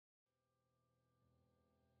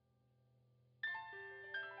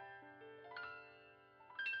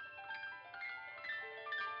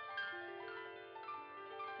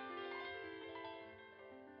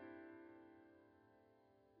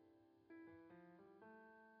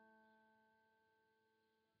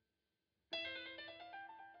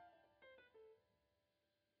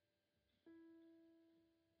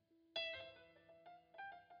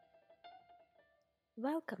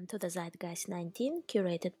Welcome to the Zeitgeist 19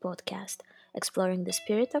 curated podcast, exploring the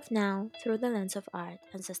spirit of now through the lens of art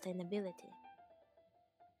and sustainability.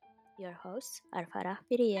 Your hosts are Farah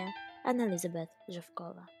Piria and Elizabeth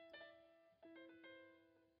Zhevkova.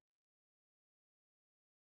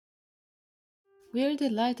 We are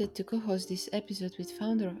delighted to co-host this episode with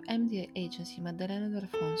founder of MDA agency Maddalena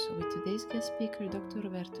D'Alfonso with today's guest speaker Dr.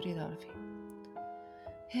 Roberto Ridolfi.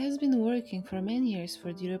 He has been working for many years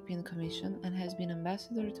for the European Commission and has been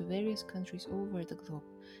ambassador to various countries over the globe.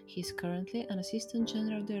 He is currently an Assistant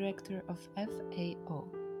General Director of FAO.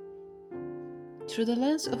 Through the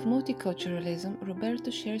lens of multiculturalism, Roberto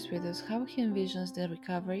shares with us how he envisions the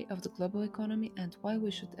recovery of the global economy and why we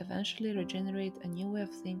should eventually regenerate a new way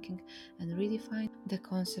of thinking and redefine the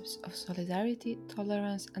concepts of solidarity,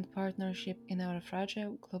 tolerance, and partnership in our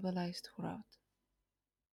fragile, globalized world.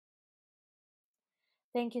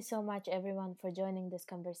 Thank you so much, everyone, for joining this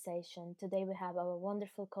conversation. Today, we have our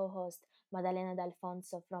wonderful co host, Maddalena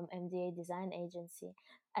D'Alfonso from MDA Design Agency,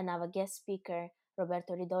 and our guest speaker,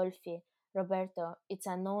 Roberto Ridolfi. Roberto, it's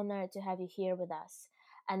an honor to have you here with us.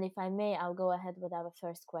 And if I may, I'll go ahead with our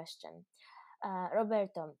first question.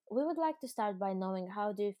 Roberto, we would like to start by knowing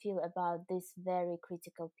how do you feel about this very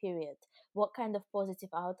critical period? What kind of positive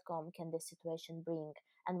outcome can this situation bring?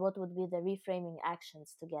 And what would be the reframing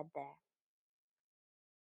actions to get there?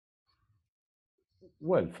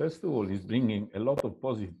 Well, first of all, it's bringing a lot of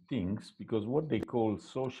positive things because what they call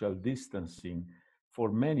social distancing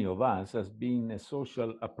for many of us has been a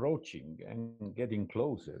social approaching and getting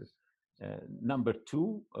closer. Number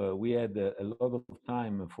two, we had a lot of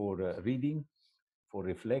time for reading, for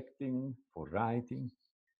reflecting, for writing.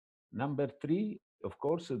 Number three, of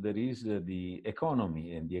course, there is the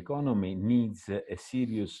economy, and the economy needs a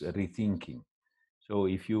serious rethinking. So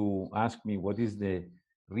if you ask me what is the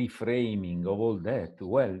reframing of all that,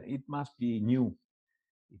 well, it must be new.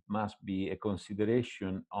 It must be a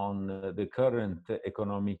consideration on the current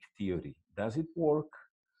economic theory. Does it work?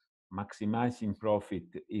 Maximizing profit,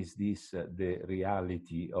 is this the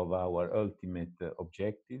reality of our ultimate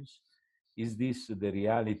objectives? Is this the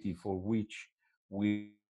reality for which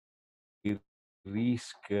we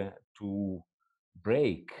risk to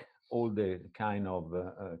break all the kind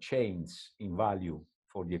of chains in value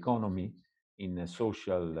for the economy, in a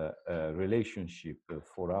social relationship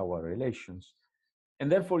for our relations?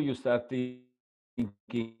 And therefore, you start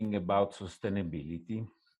thinking about sustainability.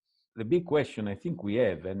 The big question I think we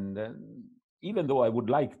have, and even though I would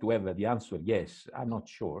like to have the answer yes, I'm not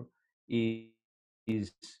sure,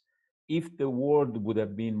 is if the world would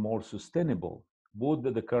have been more sustainable, would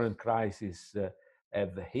the current crisis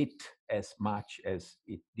have hit as much as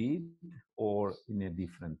it did, or in a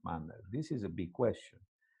different manner? This is a big question.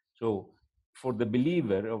 So, for the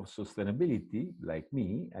believer of sustainability, like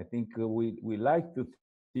me, I think we like to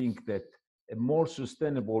think that a more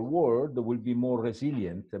sustainable world will be more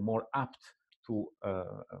resilient and more apt to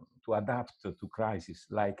adapt to crises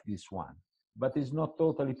like this one. But it's not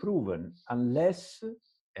totally proven unless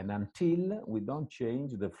and until we don't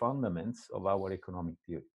change the fundamentals of our economic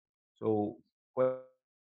theory. So,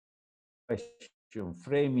 question,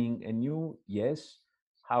 framing anew, yes.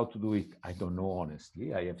 How to do it, I don't know,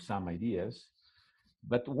 honestly. I have some ideas.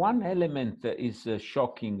 But one element is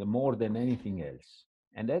shocking more than anything else,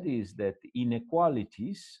 and that is that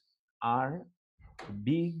inequalities are a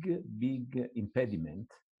big impediment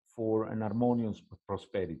for an harmonious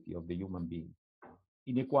prosperity of the human being.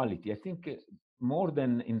 Inequality, I think, more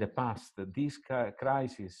than in the past, this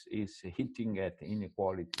crisis is hitting at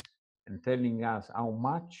inequalities and telling us how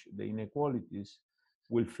much the inequalities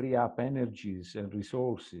will free up energies and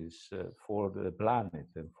resources for the planet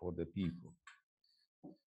and for the people.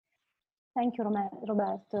 Thank you,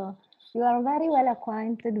 Roberto. You are very well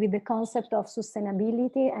acquainted with the concept of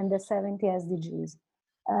sustainability and the 70 SDGs.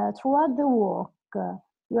 Throughout the work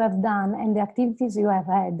you have done and the activities you have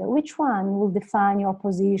had, which one will define your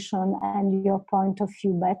position and your point of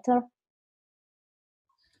view better?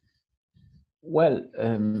 Well,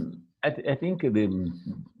 I think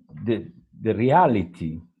the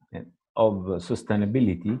reality of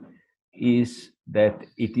sustainability is that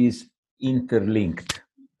it is interlinked.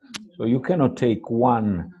 So you cannot take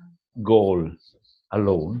one goal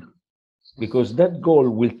alone because that goal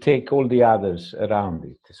will take all the others around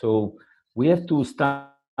it. So we have to start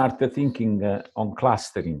thinking on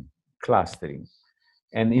clustering.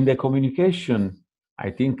 And in the communication, I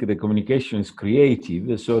think the communication is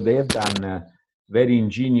creative. So they have done very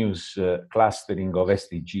ingenious clustering of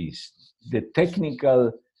SDGs. The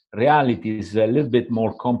technical reality is a little bit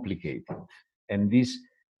more complicated. And this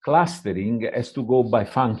clustering has to go by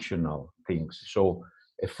functional things. So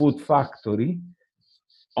a food factory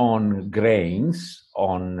on grains,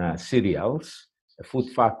 on cereals, a food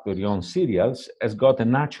factory on cereals, has got a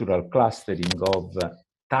natural clustering of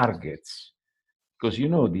targets. Because the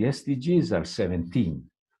SDGs are 17,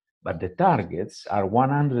 but the targets are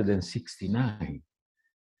 169.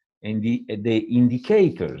 And the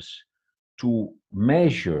indicators to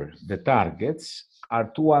measure the targets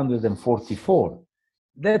are 244.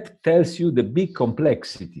 That tells you the big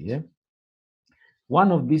complexity.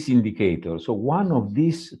 One of these indicators, so one of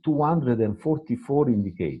these 244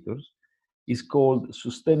 indicators, is called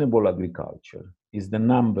sustainable agriculture, is the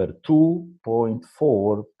number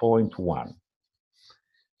 2.4.1.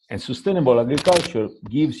 And sustainable agriculture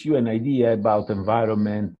gives you an idea about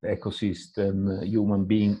environment, ecosystem, human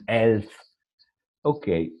being, health.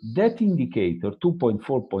 Okay, that indicator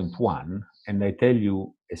 2.4.1, and I tell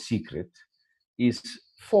you a secret, is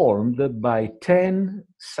formed by 10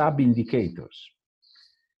 sub-indicators.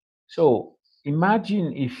 So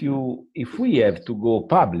imagine if we have to go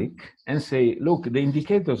public and say, look, the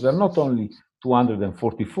indicators are not only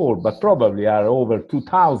 244, but probably are over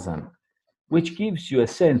 2,000, which gives you a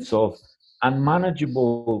sense of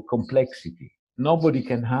unmanageable complexity. Nobody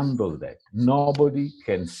can handle that. Nobody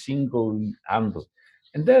can singly handle.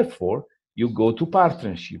 And therefore, you go to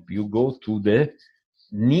partnership, you go to the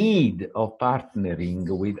need of partnering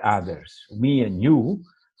with others. Me and you,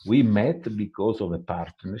 we met because of a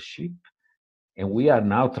partnership, and we are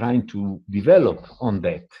now trying to develop on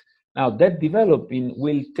that. Now, that developing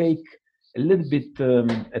will take a little bit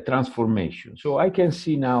a transformation. So I can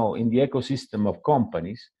see now in the ecosystem of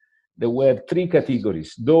companies, there were three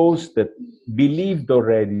categories: those that believed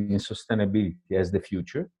already in sustainability as the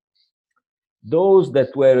future, those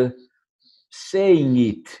that were saying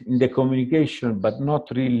it in the communication but not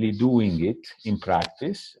really doing it in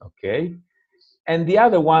practice, okay, and the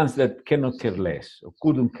other ones that cannot care less or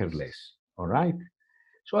couldn't care less. All right.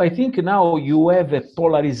 So I think now you have a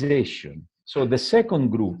polarization. So the second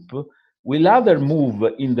group will either move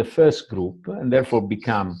in the first group and therefore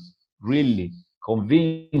become really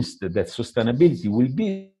convinced that sustainability will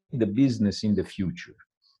be the business in the future.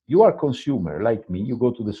 You are consumer like me, you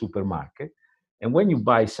go to the supermarket, and when you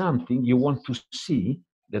buy something, you want to see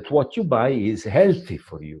that what you buy is healthy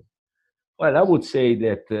for you. Well, I would say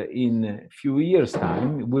that in a few years'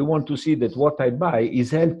 time, we want to see that what I buy is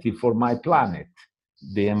healthy for my planet,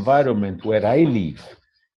 the environment where I live.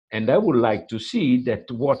 And I would like to see that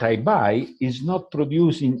what I buy is not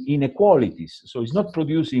producing inequalities. So it's not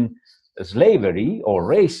producing slavery or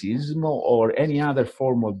racism or any other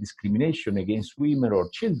form of discrimination against women or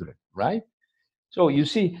children, right? So you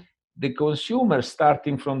see, the consumer,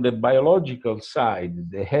 starting from the biological side,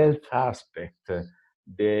 the health aspect,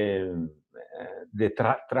 the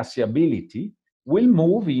traceability, will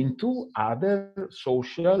move into other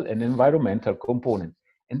social and environmental components.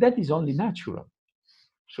 And that is only natural.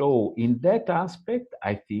 So in that aspect,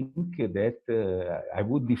 I think that I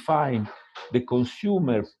would define the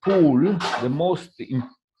consumer pool the most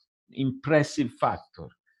impressive factor.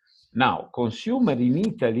 Now, consumer in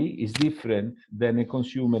Italy is different than a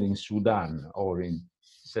consumer in Sudan or in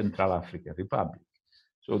Central African Republic.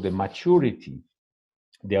 So the maturity,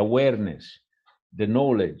 the awareness, the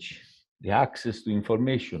knowledge, the access to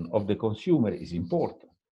information of the consumer is important,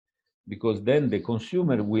 because then the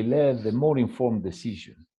consumer will have a more informed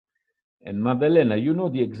decision. And Maddalena, you know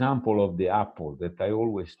the example of the apple that I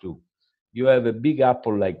always do. You have a big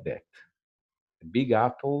apple like that. A big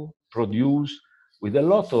apple produced with a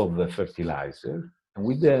lot of fertilizer and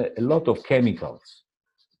with a lot of chemicals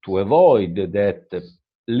to avoid that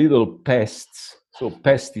little pests, so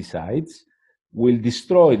pesticides, will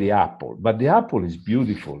destroy the apple. But the apple is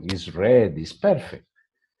beautiful, is red, is perfect.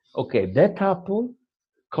 Okay, that apple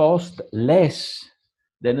cost less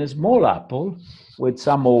than a small apple with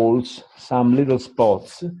some holes, some little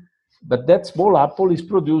spots. But that small apple is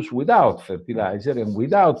produced without fertilizer and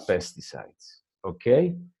without pesticides.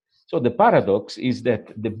 Okay? So the paradox is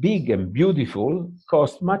that the big and beautiful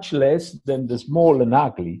cost much less than the small and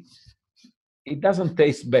ugly. It doesn't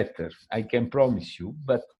taste better, I can promise you,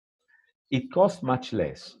 but it costs much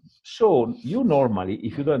less. So you normally,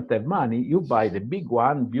 if you don't have money, you buy the big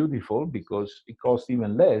one, beautiful, because it costs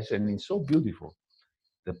even less and it's so beautiful.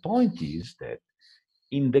 The point is that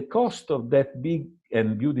in the cost of that big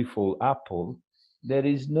and beautiful apple, there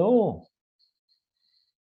is no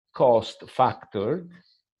cost factor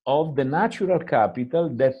of the natural capital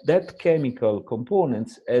that that chemical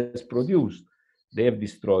components has produced. They have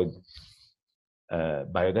destroyed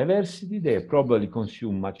biodiversity, they probably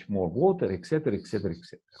consume much more water, etc., etc.,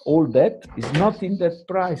 etc. All that is not in that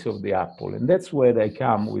price of the apple, and that's where I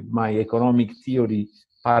come with my economic theory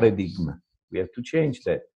paradigm. We have to change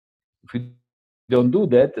that. If we don't do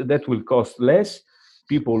that, that will cost less.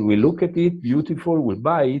 People will look at it, beautiful, will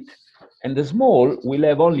buy it. And the small will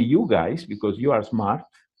have only you guys, because you are smart,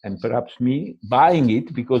 and perhaps me, buying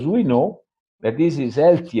it because we know that this is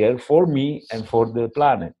healthier for me and for the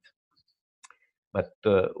planet. But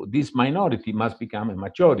this minority must become a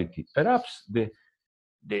majority. Perhaps the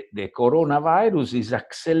coronavirus is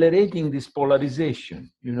accelerating this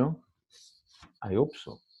polarization, you know? I hope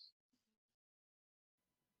so.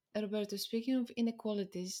 Roberto, speaking of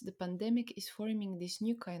inequalities, the pandemic is forming this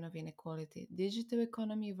new kind of inequality, digital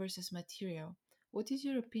economy versus material. What is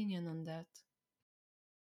your opinion on that?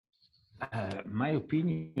 My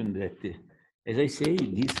opinion that, as I say,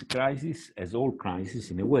 this crisis, as all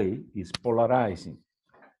crises in a way, is polarizing.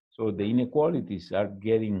 So the inequalities are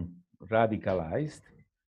getting radicalized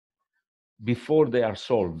before they are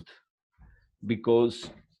solved, because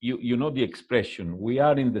you know the expression, we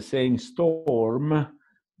are in the same storm,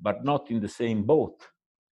 but not in the same boat.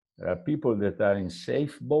 There are people that are in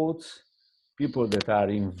safe boats, people that are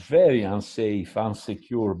in very unsafe,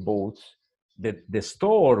 unsecure boats. The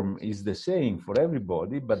storm is the same for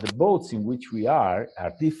everybody, but the boats in which we are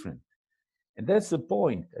different. And that's the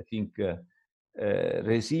point. I think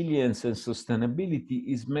resilience and sustainability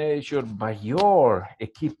is measured by your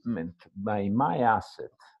equipment, by my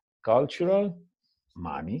asset, cultural,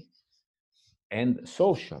 money, and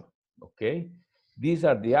social. Okay, these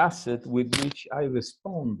are the assets with which I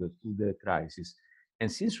respond to the crisis.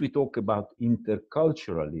 And since we talk about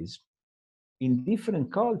interculturalism, in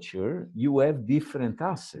different culture you have different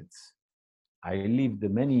assets. I lived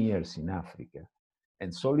many years in Africa,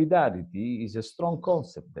 and solidarity is a strong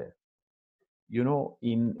concept there. You know,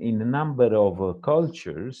 in a number of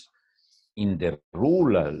cultures, in the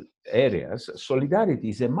rural areas, solidarity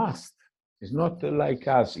is a must. It's not like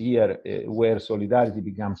us here, where solidarity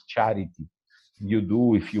becomes charity. You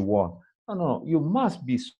do if you want. No, no, you must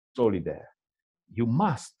be solidar. You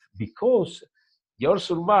must, because your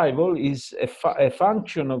survival is a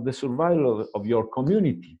function of the survival of your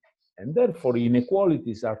community. And therefore,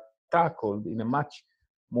 inequalities are tackled in a much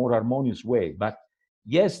more harmonious way. But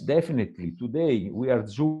yes, definitely, today we are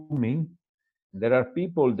Zooming. There are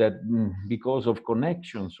people that, because of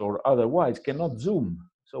connections or otherwise, cannot Zoom.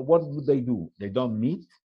 So what do? They don't meet,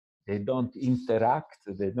 they don't interact,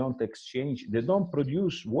 they don't exchange, they don't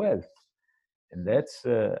produce wealth. And that's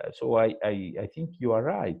so I think you are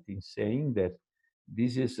right in saying that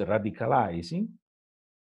this is radicalizing.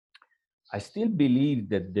 I still believe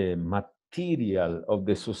that the material of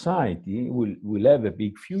the society will have a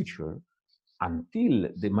big future until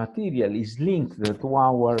the material is linked to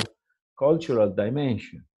our cultural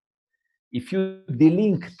dimension. If you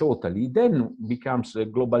delink totally, then becomes a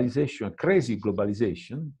globalization, a crazy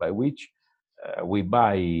globalization, by which we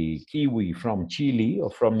buy kiwi from Chile or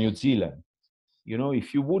from New Zealand. You know,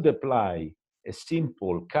 if you would apply a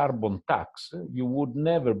simple carbon tax, you would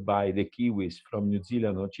never buy the kiwis from New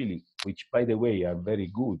Zealand or Chile, which, by the way, are very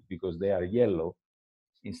good because they are yellow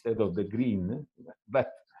instead of the green.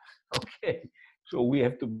 But okay, so we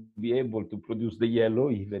have to be able to produce the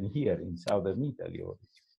yellow even here in southern Italy.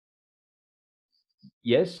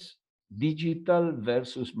 Yes, digital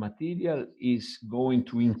versus material is going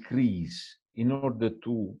to increase. In order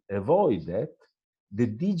to avoid that, the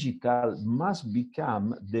digital must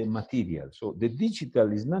become the material. So the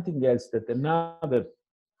digital is nothing else than another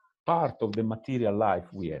part of the material life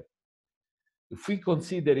we have. If we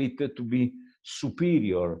consider it to be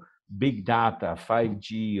superior, big data,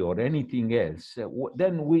 5G, or anything else,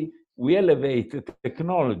 then we elevate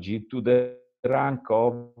technology to the rank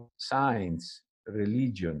of science,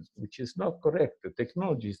 religion, which is not correct.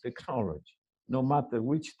 Technology is technology. No matter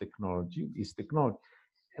which technology is technology.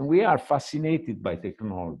 And we are fascinated by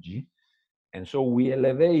technology. And so we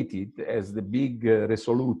elevate it as the big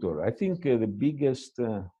resolutor. I think the biggest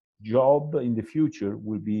job in the future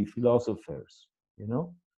will be philosophers. You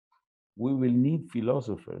know, we will need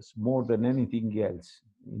philosophers more than anything else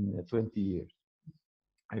in 20 years.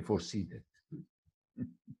 I foresee that.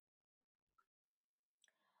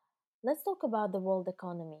 Let's talk about the world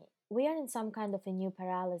economy. We are in some kind of a new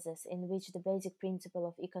paralysis in which the basic principle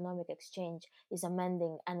of economic exchange is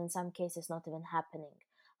amending and in some cases not even happening.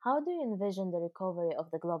 How do you envision the recovery of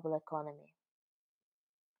the global economy?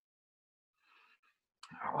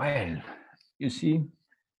 Well, you see,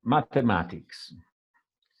 mathematics.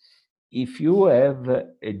 If you have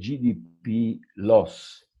a GDP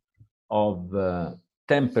loss of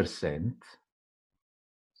 10%,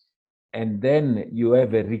 and then you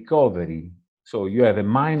have a recovery, so you have a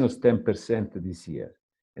minus 10% this year,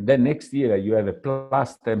 and then next year you have a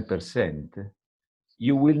plus 10%,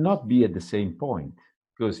 you will not be at the same point.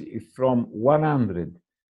 Because if from 100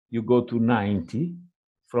 you go to 90,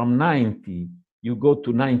 from 90 you go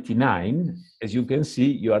to 99, as you can see,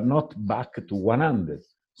 you are not back to 100.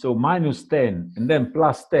 So minus 10 and then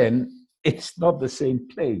plus 10, it's not the same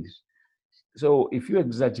place. So if you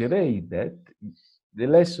exaggerate that, the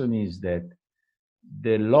lesson is that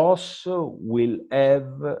the loss will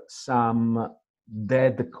have some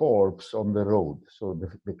dead corpse on the road. So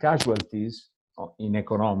the casualties in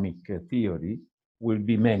economic theory will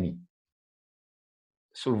be many.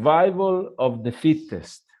 Survival of the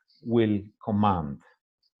fittest will command.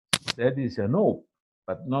 That is an hope,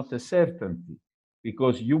 but not a certainty,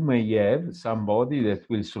 because you may have somebody that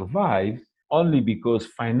will survive only because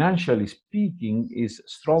financially speaking is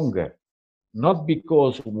stronger, not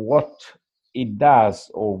because what it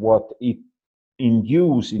does or what it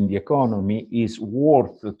induces in the economy is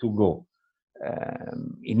worth to go.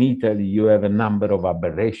 In Italy, you have a number of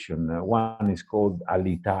aberrations. One is called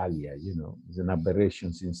Alitalia, it's an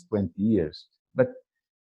aberration since 20 years. But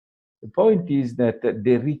the point is that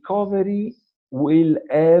the recovery will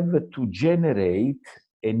have to generate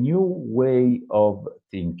a new way of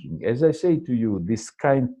thinking. As I say to you, this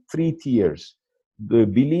kind three tiers: the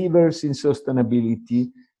believers in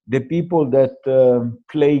sustainability, the people that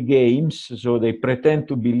play games, so they pretend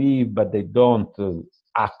to believe but they don't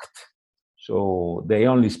act. So they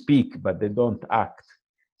only speak but they don't act.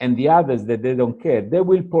 And the others that they don't care, they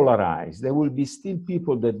will polarize. There will be still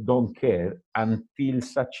people that don't care until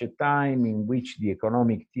such a time in which the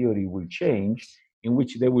economic theory will change, in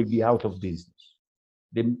which they will be out of business.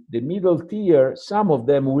 The middle tier, some of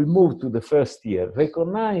them will move to the first tier,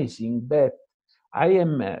 recognizing that I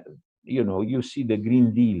am, you see the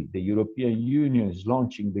Green Deal. The European Union is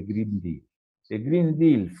launching the Green Deal. The Green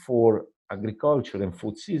Deal for agriculture and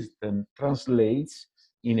food system translates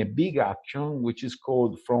in a big action which is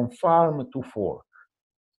called From Farm to Fork.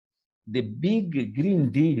 The big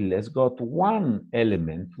Green Deal has got one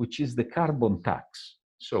element, which is the carbon tax.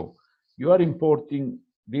 So you are importing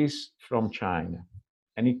this from China,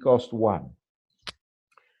 and it costs one.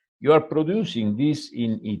 You are producing this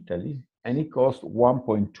in Italy, and it costs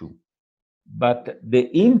 1.2. But the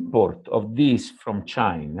import of this from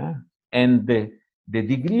China and the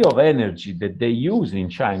degree of energy that they use in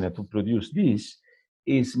China to produce this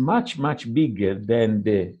is much, much bigger than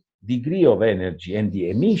the degree of energy and the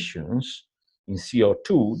emissions in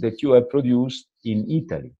CO2 that you have produced in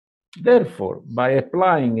Italy. Therefore, by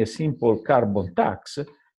applying a simple carbon tax,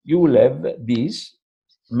 you will have this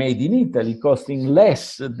made in Italy costing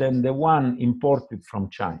less than the one imported from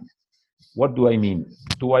China. What do I mean?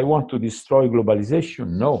 Do I want to destroy globalization?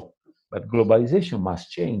 No, but globalization must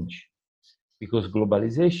change, because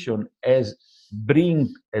globalization has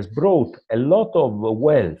brought a lot of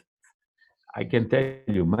wealth. I can tell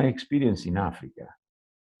you, my experience in Africa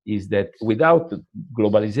is that without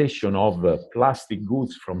globalization of plastic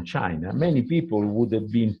goods from China, many people would have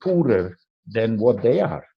been poorer than what they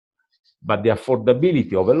are. But the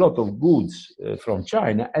affordability of a lot of goods from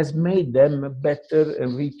China has made them better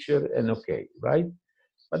and richer and okay, right?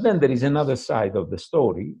 But then there is another side of the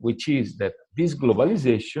story, which is that this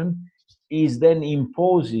globalization is then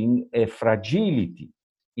imposing a fragility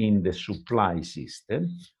in the supply system,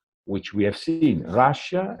 which we have seen.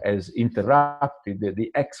 Russia has interrupted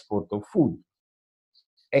the export of food,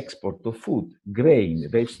 grain,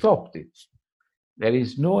 they've stopped it. There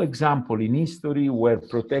is no example in history where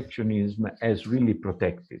protectionism has really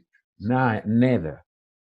protected. Never.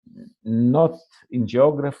 Not in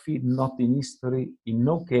geography, not in history. In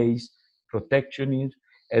no case, protectionism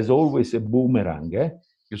has always a boomerang.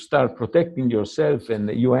 You start protecting yourself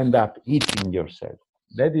and you end up eating yourself.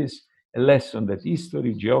 That is a lesson that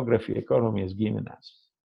history, geography, economy has given us.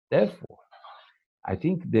 Therefore, I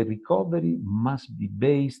think the recovery must be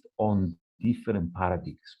based on different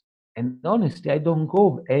paradigms. And honestly, I don't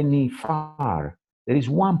go any far. There is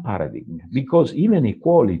one paradigm, because even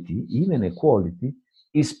equality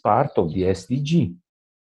is part of the SDG.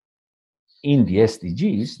 In the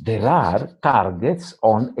SDGs, there are targets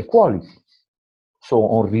on equality, so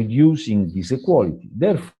on reducing disequality.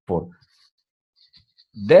 Therefore,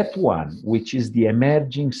 that one, which is the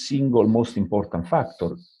emerging single most important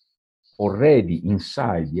factor already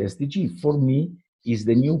inside the SDG, for me, is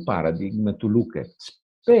the new paradigm to look at.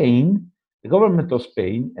 Spain, the government of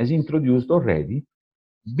Spain has introduced already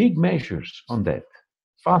big measures on that,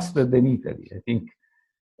 faster than Italy. I think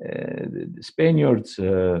the Spaniards,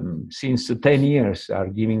 since 10 years, are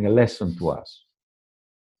giving a lesson to us.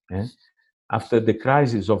 After the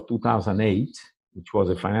crisis of 2008, which was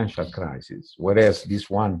a financial crisis, whereas this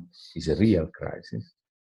one is a real crisis,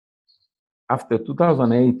 after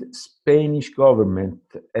 2008, Spanish government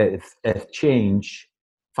has changed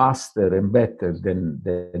faster and better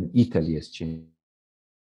than Italy has changed.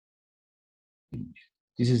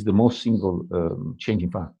 This is the most single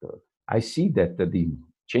changing factor. I see that the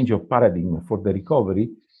change of paradigm for the recovery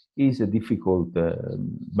is a difficult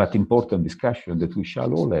but important discussion that we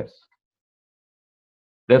shall all have.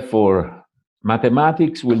 Therefore,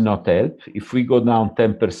 mathematics will not help. If we go down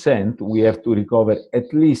 10%, we have to recover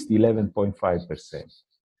at least 11.5%.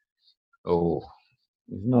 Oh,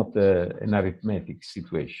 it's not an arithmetic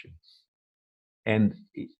situation. And,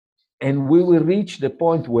 and we will reach the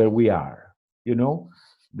point where we are. You know,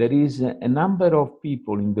 there is a number of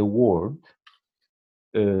people in the world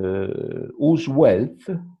whose wealth,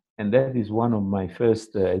 and that is one of my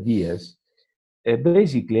first ideas,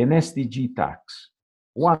 basically an SDG tax,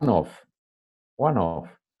 one-off, one-off.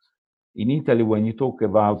 In Italy, when you talk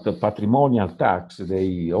about the patrimonial tax,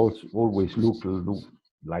 they also always look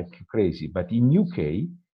like crazy. But in UK,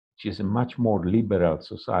 which is a much more liberal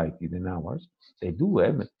society than ours, they do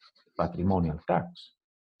have a patrimonial tax.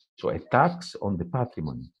 So a tax on the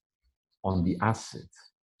patrimony, on the assets.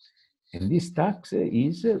 And this tax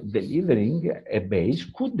is delivering a base,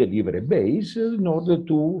 could deliver a base in order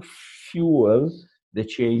to fuel the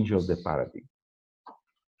change of the paradigm.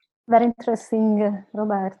 Very interesting,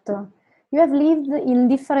 Roberto. You have lived in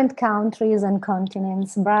different countries and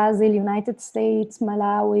continents: Brazil, United States,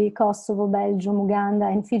 Malawi, Kosovo, Belgium, Uganda,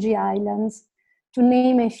 and Fiji Islands, to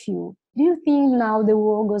name a few. Do you think now the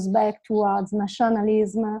war goes back towards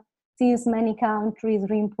nationalism, since many countries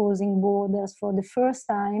reimposing borders for the first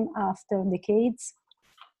time after decades?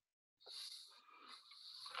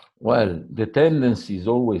 Well, the tendency is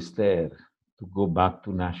always there to go back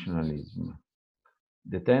to nationalism.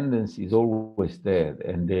 The tendency is always there.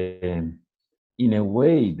 And in a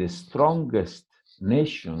way, the strongest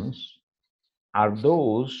nations are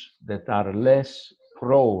those that are less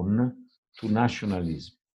prone to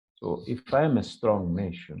nationalism. So if I'm a strong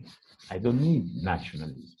nation, I don't need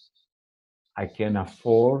nationalism. I can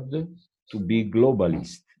afford to be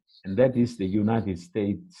globalist. And that is the United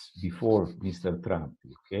States before Mr. Trump,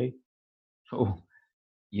 okay? So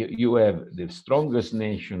you have the strongest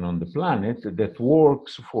nation on the planet that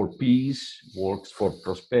works for peace, works for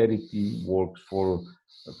prosperity, works for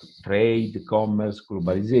trade, commerce,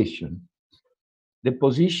 globalization. The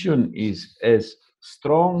position is as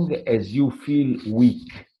strong as you feel weak.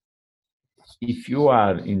 If you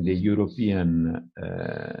are in the European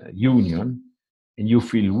Union and you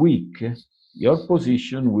feel weak, your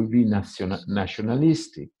position will be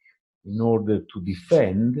nationalistic in order to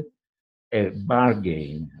defend a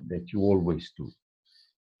bargain that you always do.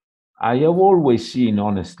 I have always seen,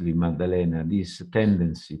 honestly, Maddalena, this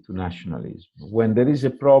tendency to nationalism. When there is a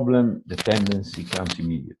problem, the tendency comes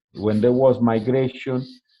immediately. When there was migration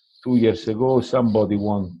 2 years ago, somebody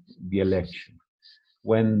won the election.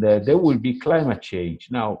 When there will be climate change,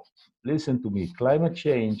 now listen to me, climate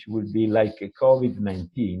change will be like a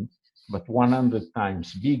COVID-19, but 100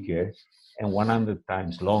 times bigger and 100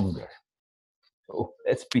 times longer. So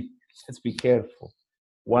let's be careful.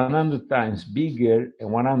 100 times bigger and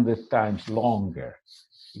 100 times longer,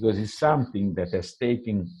 because it's something that has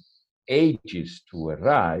taken ages to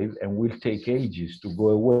arrive and will take ages to go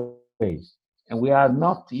away. And we are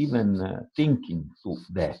not even thinking to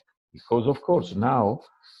that, because of course now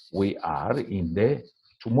we are in the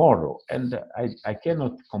tomorrow. And I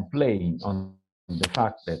cannot complain on the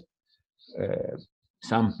fact that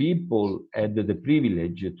some people had the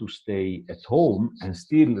privilege to stay at home and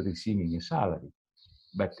still receiving a salary.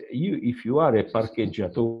 But if you are a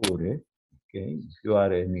parcheggiatore, okay, if you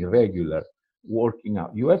are an irregular working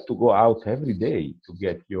out, you have to go out every day to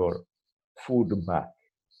get your food back.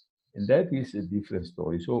 And that is a different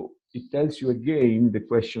story. So it tells you again the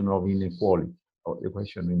question of inequality, or the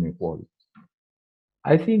question of inequality.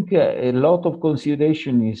 I think a lot of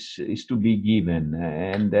consideration is to be given,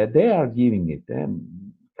 and they are giving it.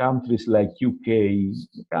 Countries like UK,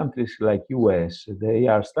 countries like US, they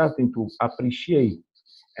are starting to appreciate.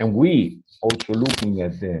 And we also looking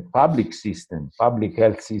at the public system, public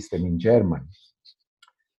health system in Germany,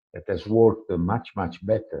 that has worked much, much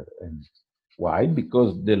better. And why?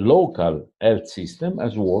 Because the local health system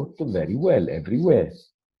has worked very well everywhere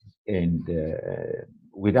and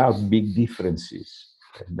without big differences.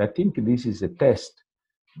 And I think this is a test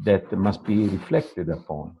that must be reflected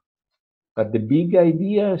upon. But the big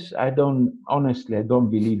ideas, honestly, I don't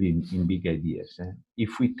believe in big ideas.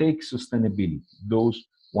 If we take sustainability, those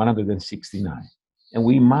 169, and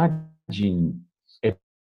we imagine a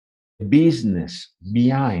business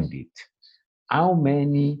behind it, how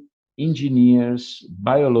many engineers,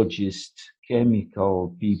 biologists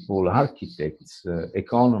chemical people, architects,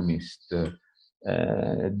 economists,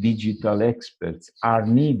 digital experts are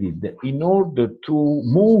needed in order to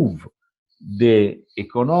move the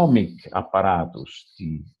economic apparatus,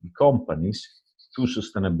 the companies, to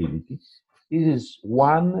sustainability. This is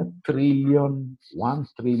 $1 trillion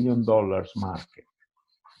market.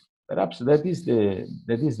 Perhaps that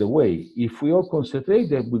is the way. If we all concentrate,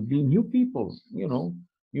 there will be new people,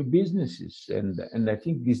 new businesses, and I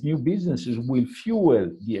think these new businesses will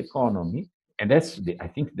fuel the economy, and that's I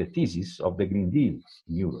think the thesis of the Green Deal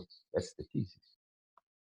in Europe. That's the thesis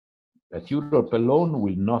that Europe alone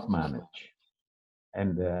will not manage.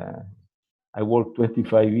 And I worked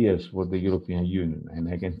 25 years for the European Union, and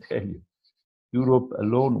I can tell you, Europe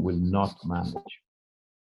alone will not manage.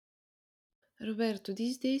 Roberto,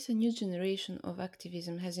 these days a new generation of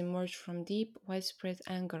activism has emerged from deep, widespread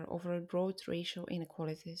anger over broad racial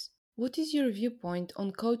inequalities. What is your viewpoint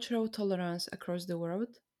on cultural tolerance across the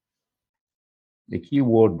world? The key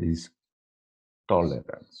word is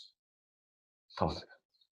tolerance. Tolerance.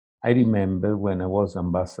 I remember when I was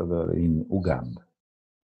ambassador in Uganda,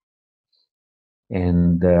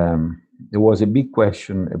 and there was a big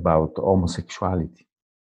question about homosexuality.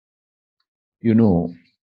 You know,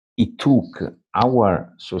 it took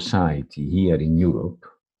our society here in Europe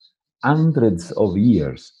hundreds of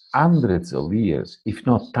years, if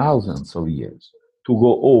not thousands of years, to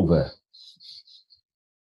go over,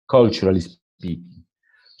 culturally speaking.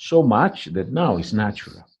 So much that now is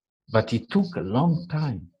natural. But it took a long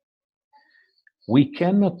time. We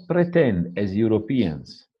cannot pretend as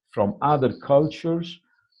Europeans from other cultures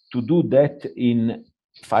to do that in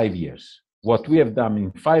 5 years. What we have done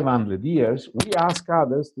in 500 years, we ask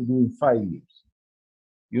others to do in 5 years.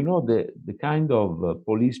 You know, the kind of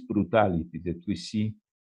police brutality that we see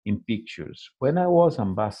in pictures. When I was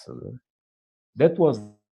ambassador, that was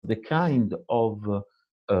the kind of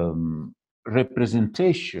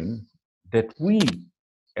representation that we,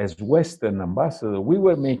 as Western ambassador, we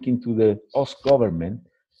were making to the host government,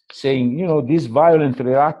 saying, this violent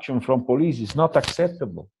reaction from police is not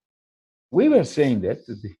acceptable. We were saying that.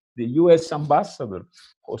 The US ambassador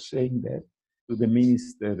was saying that to the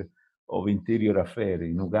Minister of Interior Affairs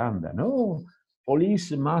in Uganda. No,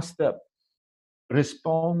 police must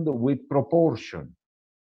respond with proportion.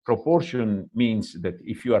 Proportion means that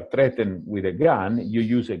if you are threatened with a gun, you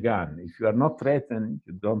use a gun. If you are not threatened,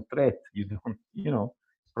 you don't threat. You don't,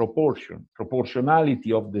 proportion,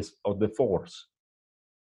 proportionality of the force.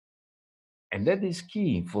 And that is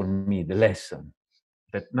key for me, the lesson.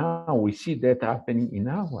 That now we see that happening in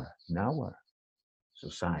our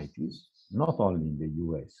societies, not only in the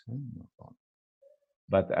US.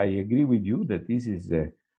 But I agree with you that this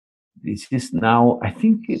is now, I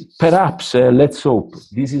think, perhaps, let's hope,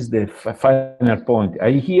 this is the final point.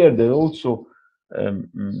 I hear that also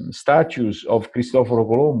statues of Cristoforo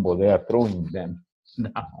Colombo, they are throwing them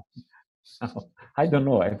now. I don't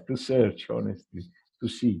know, I have to search, honestly, to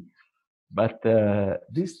see. But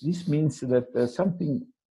this means that something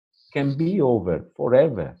can be over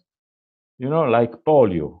forever. Like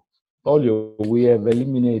polio. Polio we have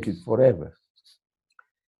eliminated forever,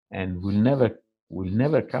 and will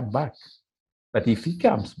never come back. But if it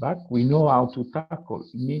comes back, we know how to tackle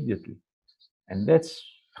immediately, and that's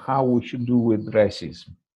how we should do with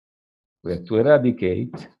racism. We have to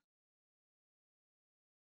eradicate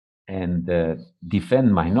and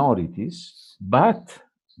defend minorities, but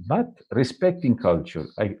respecting culture.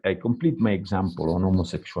 I complete my example on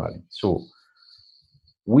homosexuality. So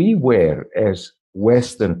we were, as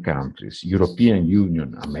Western countries, European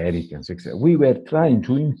Union, Americans, etc., we were trying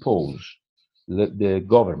to impose the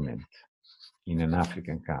government in an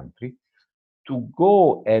African country to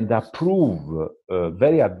go and approve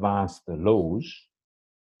very advanced laws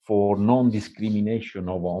for non-discrimination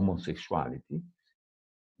of homosexuality,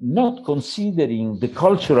 not considering the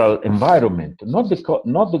cultural environment, not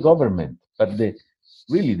the government, but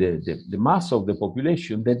really the mass of the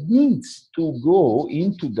population that needs to go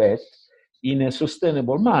into that in a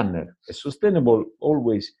sustainable manner. A sustainable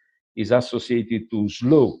always is associated to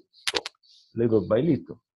slow, little by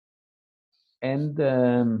little. And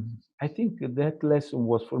I think that lesson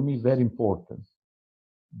was for me very important.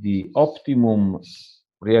 The optimum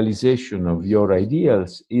realization of your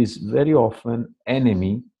ideals is very often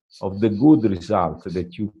enemy of the good result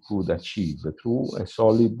that you could achieve through a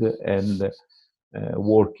solid and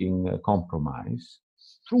working compromise,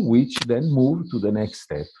 through which then move to the next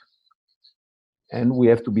step. And we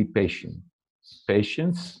have to be patient.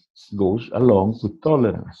 Patience goes along with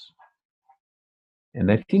tolerance.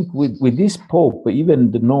 And I think with this Pope,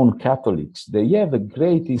 even the non-Catholics, they have a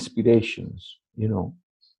great inspirations,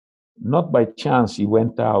 Not by chance, he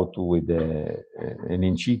went out with an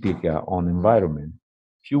encyclica on environment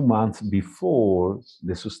few months before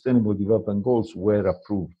the Sustainable Development Goals were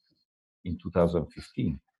approved in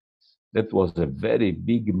 2015. That was a very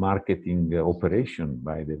big marketing operation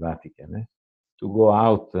by the Vatican to go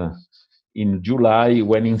out in July,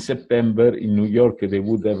 when in September in New York they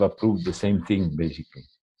would have approved the same thing, basically.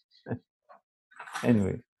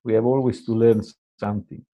 Anyway, we have always to learn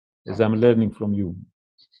something, as I'm learning from you.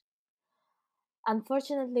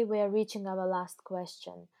 Unfortunately, we are reaching our last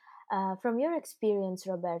question. From your experience,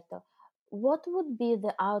 Roberto, what would be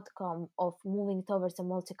the outcome of moving towards a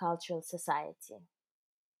multicultural society?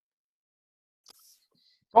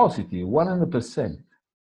 Positive, 100%.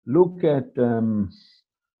 Look at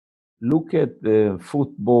look at the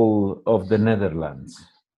football of the Netherlands.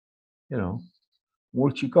 You know,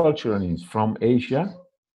 multiculturalism from Asia,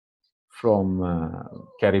 from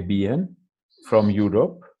Caribbean, from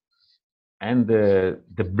Europe, and the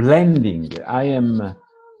blending. I am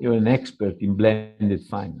you're an expert in blended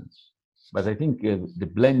finance, but I think the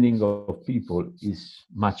blending of people is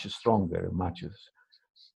much stronger,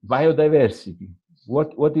 biodiversity.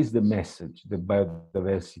 What is the message that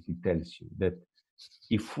biodiversity tells you? That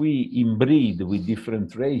if we inbreed with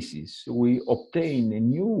different races, we obtain a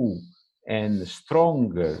new and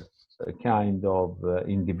stronger kind of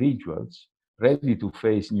individuals ready to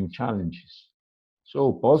face new challenges.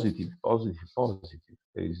 So positive, positive, positive.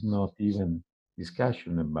 There is not even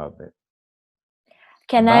discussion about that.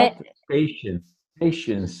 Can I? But patience,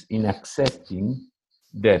 patience in accepting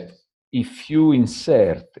that if you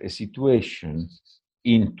insert a situation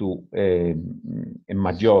into a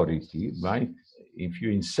majority, right? If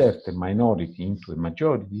you insert a minority into a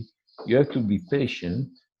majority, you have to be patient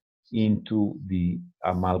into the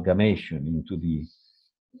amalgamation,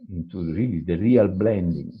 into really the real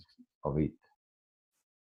blending of it.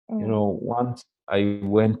 You Mm. know, once I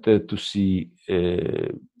went to see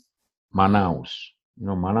Manaus. You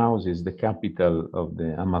know, Manaus is the capital of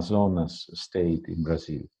the Amazonas state in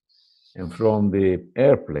Brazil. And from the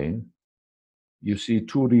airplane, you see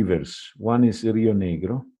two rivers. One is Rio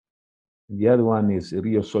Negro, and the other one is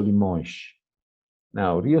Rio Solimões.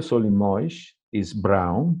 Now, Rio Solimões is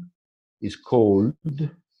brown, is cold,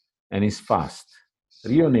 and is fast.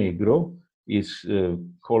 Rio Negro is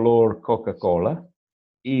color Coca-Cola,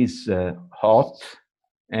 is hot,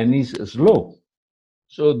 and is slow.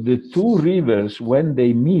 So the two rivers, when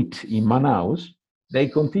they meet in Manaus, they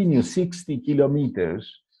continue 60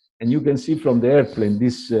 kilometers. And you can see from the airplane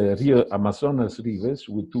these Rio Amazonas rivers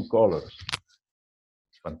with two colors.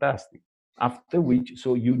 It's fantastic. After which,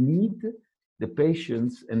 so you need the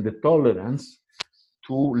patience and the tolerance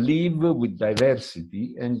to live with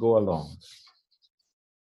diversity and go along.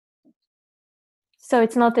 So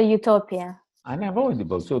it's not a utopia.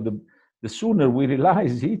 Unavoidable. So the sooner we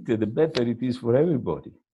realize it, the better it is for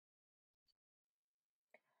everybody.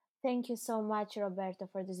 Thank you so much, Roberto,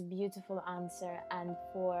 for this beautiful answer and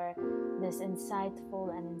for this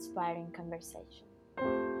insightful and inspiring conversation.